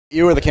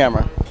You or the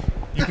camera?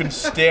 You can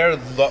stare.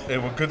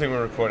 Good thing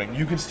we're recording.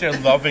 You can stare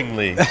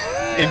lovingly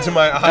into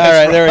my eyes. All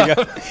right, there we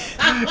go.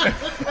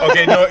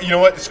 Okay, no, you know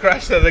what?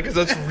 Scratch that because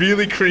that's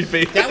really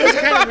creepy. That was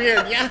kind of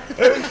weird. Yeah.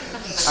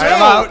 So,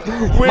 I'm out.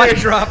 Mic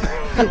drop.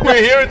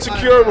 We're here at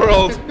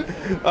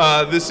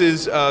SecureWorld. This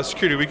is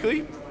Security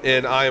Weekly,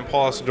 and I am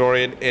Paul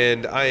Asadoorian,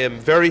 and I am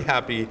very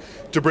happy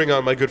to bring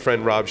on my good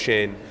friend Rob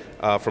Cheyne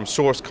from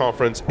Source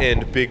Conference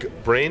and Big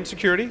Brain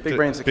Security. Big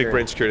Brain Security. Big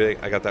Brain Security.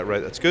 I got that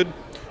right. That's good.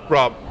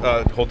 Rob,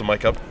 hold the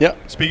mic up.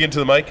 Yep. Speak into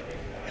the mic.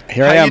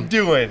 Here I am. How you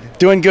doing?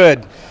 Doing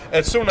good.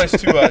 It's so nice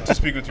to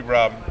speak with you,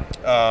 Rob.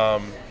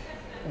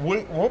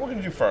 What we're going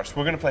to do first,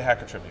 we're going to play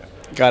Hacker Trivia.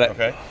 Got it.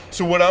 Okay?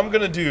 So what I'm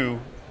going to do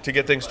to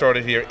get things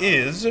started here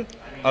is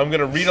I'm going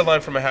to read a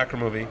line from a hacker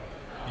movie.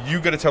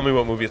 You got to tell me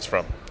what movie it's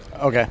from.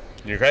 Okay.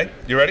 You okay?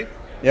 You ready?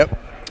 Yep.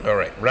 All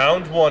right.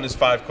 Round one is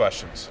 5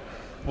 questions.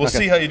 We'll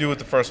see how you do with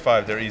the first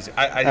 5. They're easy.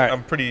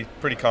 I'm pretty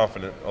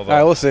confident. Although. All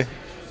right, we'll see.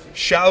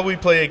 Shall we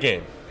play a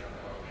game?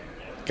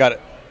 Got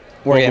it.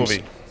 War games.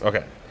 Movie?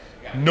 Okay.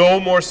 No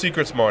more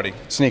secrets, Marty.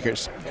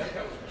 Sneakers.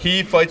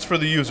 He fights for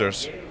the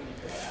users.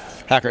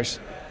 Hackers.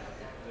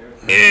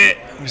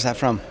 Where's that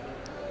from?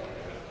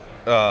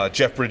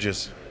 Jeff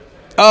Bridges.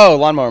 Oh,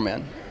 Lawnmower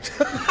Man.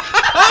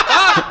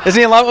 Isn't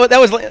he in Lawnmower?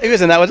 He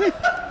was in that, wasn't he?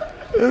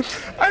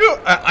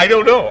 I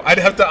don't know. I'd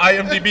have to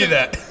IMDb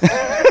that.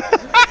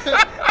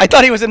 I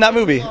thought he was in that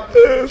movie.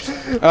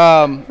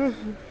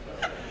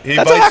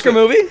 That's a hacker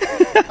movie.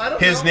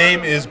 His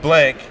name is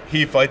blank.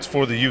 He fights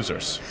for the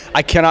users.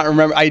 I cannot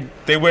remember.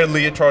 They wear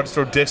leotards,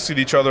 throw discs at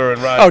each other,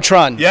 and ride. Oh,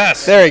 Tron.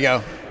 Yes. There you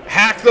go.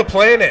 Hack the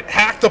planet.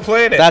 Hack the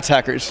planet. That's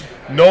hackers.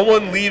 No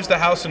one leaves the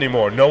house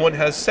anymore. No one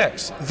has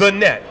sex. The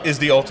net is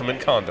the ultimate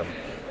condom.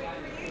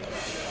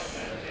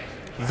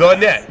 The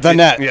net. The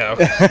net. Yeah.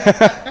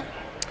 Okay.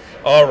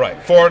 All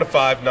right. 4 out of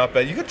 5. Not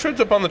bad. You got tripped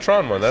up on the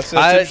Tron one. That's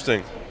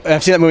interesting.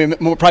 I've seen that movie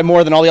probably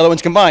more than all the other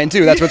ones combined,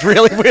 too. That's what's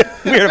really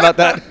weird about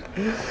that.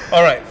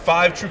 All right,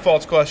 5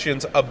 true-false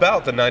questions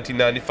about the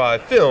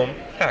 1995 film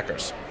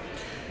Hackers.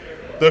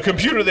 The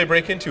computer they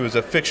break into is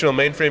a fictional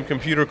mainframe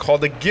computer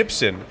called a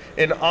Gibson,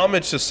 an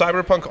homage to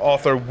cyberpunk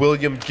author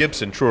William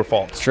Gibson. True or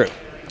false? True.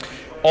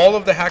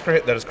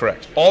 That is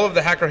correct. All of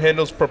the hacker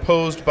handles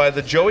proposed by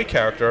the Joey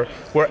character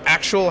were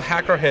actual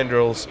hacker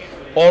handles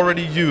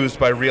already used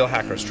by real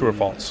hackers. True or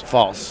false?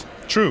 False.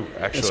 True,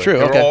 actually. It's true.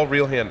 They Okay. were all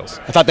real handles.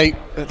 I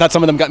thought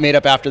some of them got made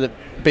up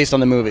based on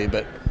the movie,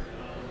 but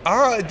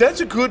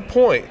that's a good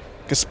point.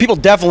 because people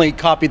definitely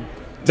copied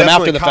them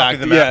after the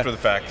fact. After the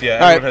fact. Yeah,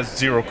 all everyone right. has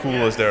Zero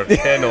Cool as their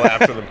handle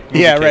after the movie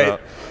Yeah, came right.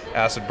 out.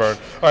 Acid burn.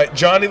 All right,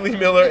 Johnny Lee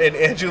Miller and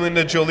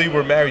Angelina Jolie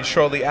were married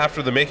shortly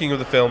after the making of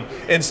the film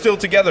and still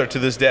together to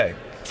this day.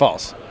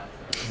 False.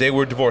 They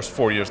were divorced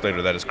 4 years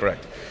later. That is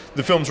correct.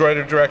 The film's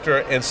writer-director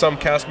and some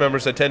cast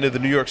members attended the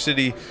New York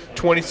City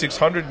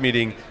 2600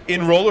 meeting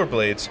in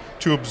rollerblades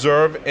to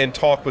observe and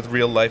talk with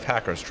real-life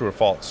hackers. True or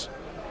false?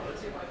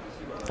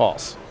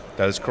 False.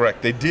 That is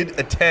correct. They did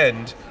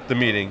attend the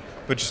meeting,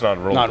 but just not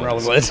in rollerblades. Not in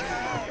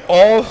rollerblades.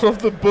 All of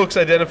the books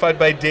identified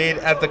by Dade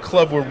at the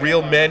club were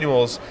real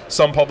manuals,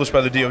 some published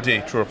by the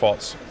DoD. True or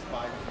false?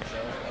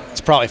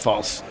 It's probably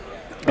false.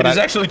 It is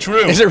actually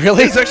true. Is it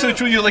really? It's actually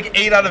true. You're like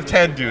 8 out of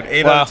 10, dude.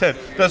 8 out of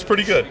 10. That's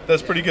pretty good.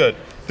 That's pretty good.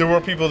 There were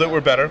people that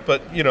were better,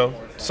 but,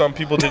 some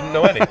people didn't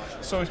know any.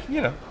 So,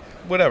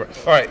 whatever.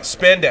 All right,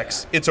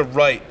 spandex. It's a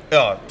right.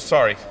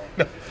 Sorry.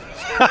 No.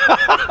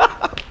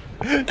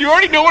 You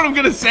already know what I'm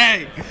going to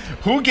say.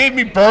 Who gave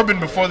me bourbon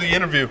before the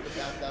interview?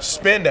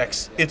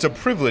 Spandex. It's a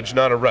privilege,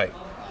 not a right.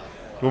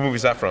 What movie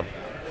is that from?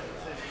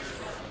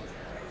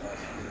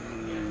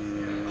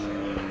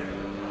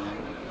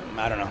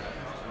 I don't know.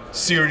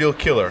 Serial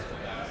killer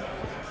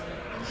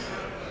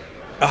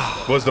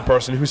was the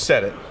person who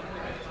said it.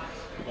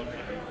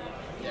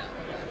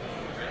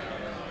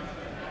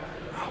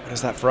 What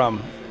is that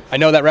from? I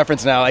know that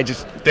reference now.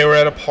 They were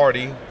at a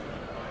party.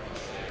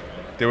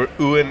 They were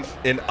oohing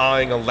and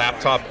eyeing a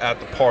laptop at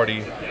the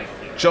party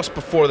just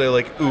before they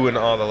ooh and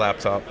ah the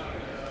laptop.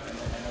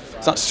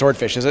 It's not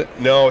Swordfish, is it?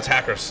 No, it's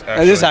hackers.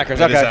 Actually. It is hackers.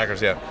 It Okay. is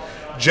hackers. Yeah.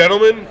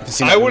 Gentlemen,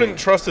 I wouldn't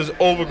movie. trust this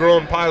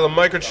overgrown pile of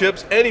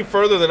microchips any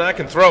further than I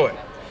can throw it.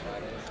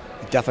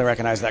 I definitely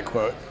recognize that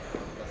quote.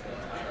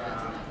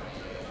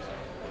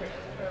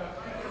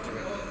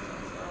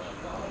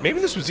 Maybe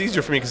this was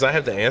easier for me because I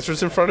have the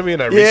answers in front of me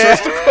and I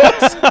researched the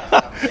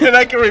quotes. And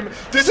I can remember.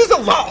 This is a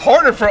lot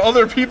harder for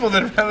other people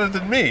that have done it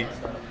than me.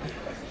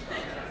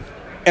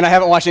 And I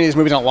haven't watched any of these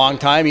movies in a long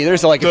time either.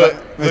 So The seen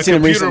them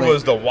computer recently.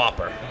 was the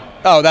Whopper.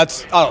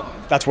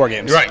 That's War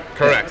Games. Right,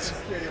 correct.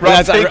 Yeah.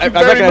 Rob, thank I you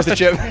very recognize the much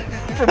chip.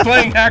 for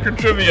playing Hacker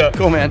Trivia.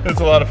 Cool, man. It's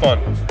a lot of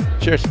fun.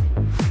 Cheers.